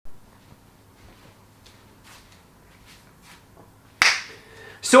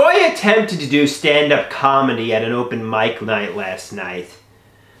So I attempted to do stand-up comedy at an open mic night last night.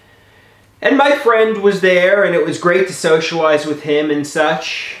 And my friend was there, and it was great to socialize with him and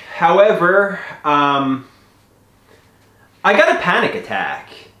such. However, I got a panic attack.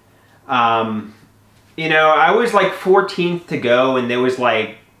 You know, I was like 14th to go, and there was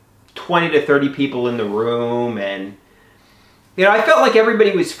like 20 to 30 people in the room, and you know, I felt like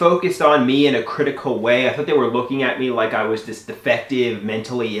everybody was focused on me in a critical way. I thought they were looking at me like I was this defective,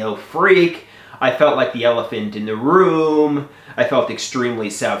 mentally ill freak. I felt like the elephant in the room. I felt extremely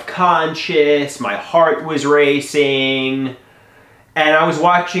self-conscious. My heart was racing. And I was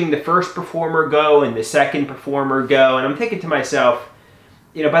watching the first performer go and the second performer go, and I'm thinking to myself,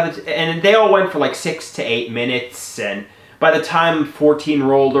 you know, and they all went for like 6 to 8 minutes, and by the time 14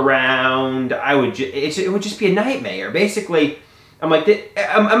 rolled around, it would just be a nightmare. Basically, I'm like,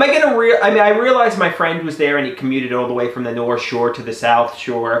 am I gonna I realized my friend was there and he commuted all the way from the North Shore to the South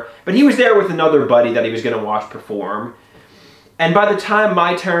Shore, but he was there with another buddy that he was gonna watch perform. And by the time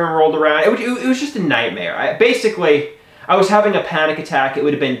my turn rolled around, it was just a nightmare. I was having a panic attack. It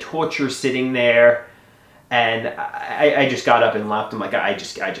would have been torture sitting there, and I just got up and left. I'm like, I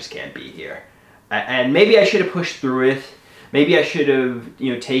just can't be here. And maybe I should have pushed through it. Maybe I should have,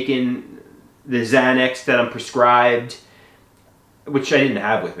 you know, taken the Xanax that I'm prescribed, which I didn't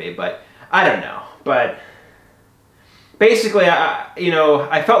have with me, but I don't know. But basically,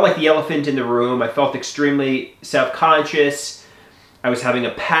 I felt like the elephant in the room. I felt extremely self-conscious. I was having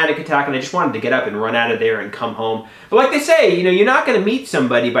a panic attack, and I just wanted to get up and run out of there and come home. But like they say, you know, you're not going to meet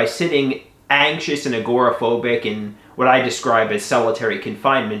somebody by sitting anxious and agoraphobic in what I describe as solitary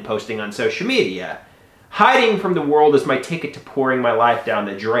confinement, posting on social media. Hiding from the world is my ticket to pouring my life down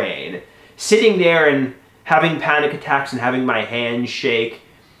the drain. Sitting there and having panic attacks and having my hands shake,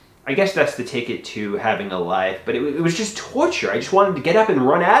 I guess that's the ticket to having a life. But it was just torture. I just wanted to get up and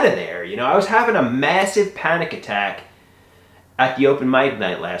run out of there. You know, I was having a massive panic attack at the open mic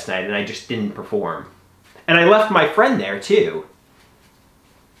night last night, and I just didn't perform. And I left my friend there too.